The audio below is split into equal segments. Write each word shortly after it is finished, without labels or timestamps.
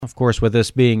Of course, with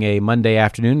this being a Monday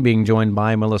afternoon, being joined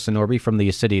by Melissa Norby from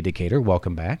the City of Decatur.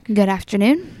 Welcome back. Good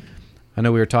afternoon. I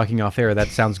know we were talking off air. That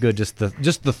sounds good. Just the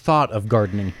thought of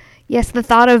gardening. Yes, the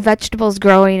thought of vegetables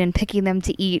growing and picking them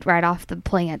to eat right off the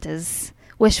plant is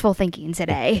wishful thinking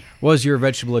today. What was your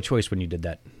vegetable of choice when you did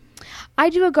that?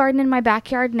 I do a garden in my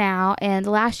backyard now, and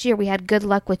last year we had good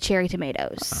luck with cherry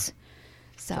tomatoes.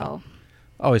 So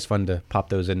Always fun to pop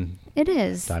those in. it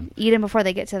is. Eat them before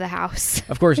they get to the house.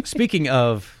 Of course, speaking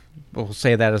of, we'll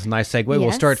say that as a nice segue. We'll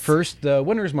Yes. start first, the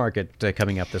Winter's Market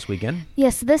coming up this weekend.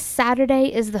 Yes, this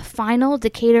Saturday is the final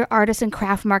Decatur Artisan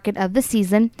Craft Market of the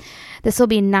season. This will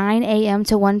be 9 a.m.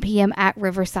 to 1 p.m. at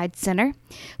Riverside Center.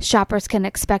 Shoppers can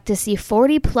expect to see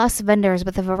 40-plus vendors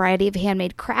with a variety of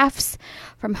handmade crafts,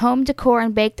 from home decor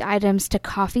and baked items to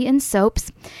coffee and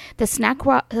soaps. The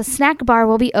snack bar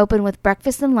will be open with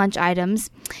breakfast and lunch items.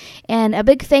 And a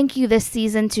big thank you this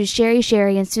season to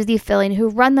Sherry and Susie Filling, who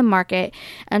run the market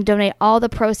and donate all the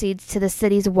proceeds to the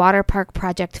city's Water Park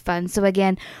Project Fund. So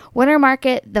again, Winter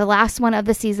Market, the last one of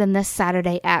the season, this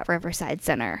Saturday at Riverside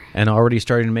Center. And already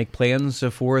starting to make plans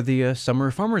for the summer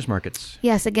farmers markets.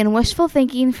 Yes, again, wishful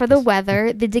thinking for the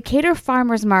weather. The Decatur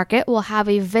Farmers Market will have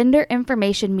a vendor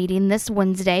information meeting this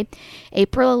Wednesday,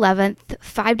 April 11th,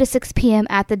 5 to 6 p.m.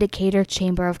 at the Decatur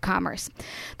Chamber of Commerce.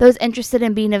 Those interested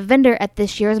in being a vendor at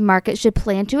this year's market should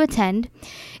plan to attend.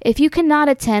 If you cannot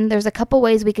attend, there's a couple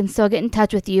ways we can still get in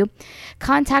touch with you.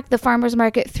 Contact the Farmers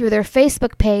Market through their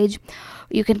Facebook page.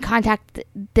 You can contact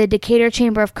the Decatur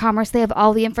Chamber of Commerce. They have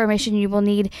all the information you will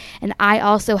need. And I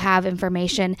also have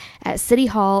information at City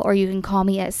Hall, or you can call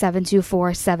me at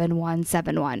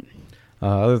 724-7171.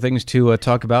 Other things to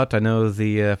talk about. I know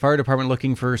the fire department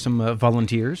looking for some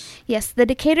volunteers. Yes, the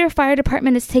Decatur Fire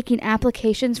Department is taking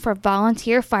applications for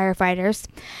volunteer firefighters.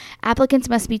 Applicants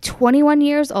must be 21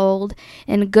 years old,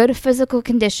 in good physical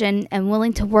condition, and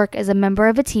willing to work as a member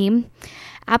of a team.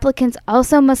 Applicants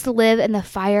also must live in the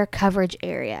fire coverage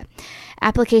area.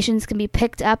 Applications can be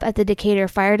picked up at the Decatur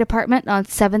Fire Department on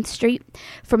 7th Street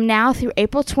from now through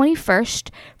April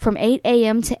 21st from 8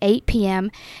 a.m. to 8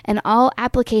 p.m. and all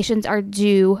applications are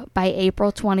due by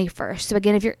April 21st. So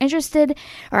again, if you're interested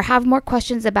or have more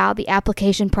questions about the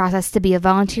application process to be a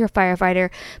volunteer firefighter,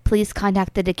 please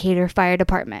contact the Decatur Fire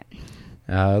Department.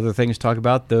 Other things to talk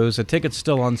about, those tickets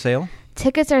still on sale.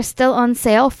 Tickets are still on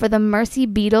sale for the Mercy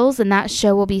Beatles, and that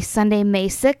show will be Sunday, May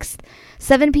 6th,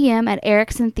 7 p.m. at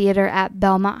Erickson Theater at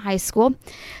Belmont High School.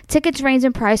 Tickets range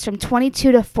in price from $22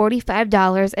 to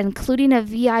 $45, including a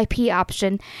VIP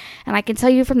option. And I can tell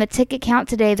you from the ticket count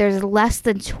today, there's less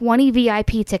than 20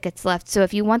 VIP tickets left. So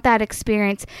if you want that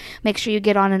experience, make sure you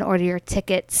get on and order your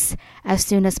tickets as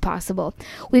soon as possible.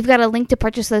 We've got a link to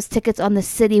purchase those tickets on the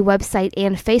city website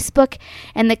and Facebook.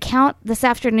 And the count this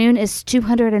afternoon is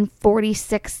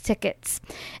 246 tickets.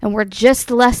 And we're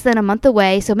just less than a month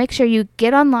away. So make sure you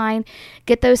get online,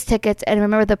 get those tickets, and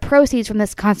remember the proceeds from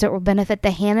this concert will benefit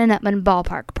the Hannah Nutman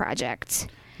Ballpark Project.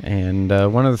 And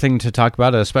one other thing to talk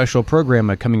about, a special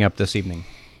program coming up this evening.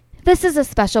 This is a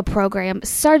special program.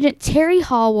 Sergeant Terry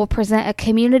Hall will present a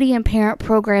community and parent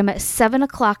program at 7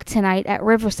 o'clock tonight at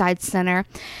Riverside Center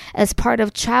as part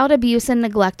of Child Abuse and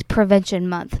Neglect Prevention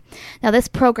Month. Now, this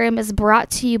program is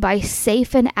brought to you by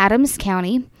SAFE in Adams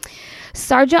County.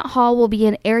 Sergeant Hall will be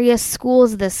in area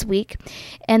schools this week,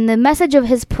 and the message of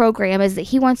his program is that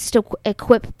he wants to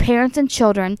equip parents and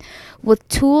children with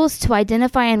tools to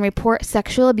identify and report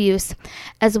sexual abuse,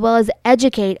 as well as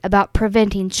educate about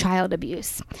preventing child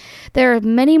abuse. There are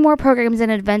many more programs and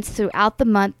events throughout the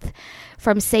month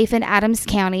from SAFE in Adams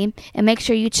County, and make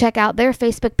sure you check out their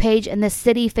Facebook page, and the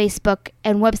city Facebook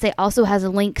and website also has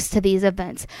links to these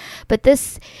events. But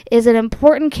this is an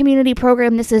important community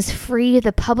program. This is free.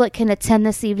 The public can attend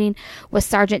this evening with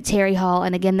Sergeant Terry Hall,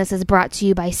 and again, this is brought to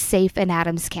you by SAFE in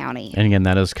Adams County. And again,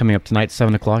 that is coming up tonight,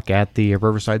 7 o'clock at the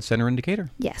Riverside Center in Decatur.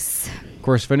 Yes. Of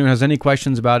course, if anyone has any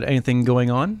questions about anything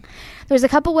going on, there's a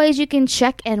couple ways you can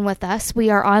check in with us. We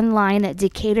are online at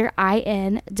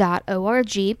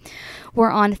decaturin.org. We're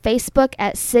on Facebook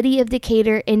at City of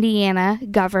Decatur, Indiana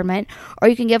Government, or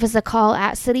you can give us a call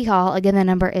at City Hall. Again, the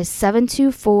number is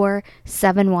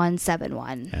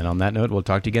 724-7171. And on that note, we'll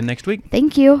talk to you again next week.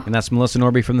 Thank you. And that's Melissa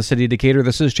Norby from the City of Decatur.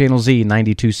 This is Channel Z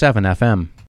 92.7 FM.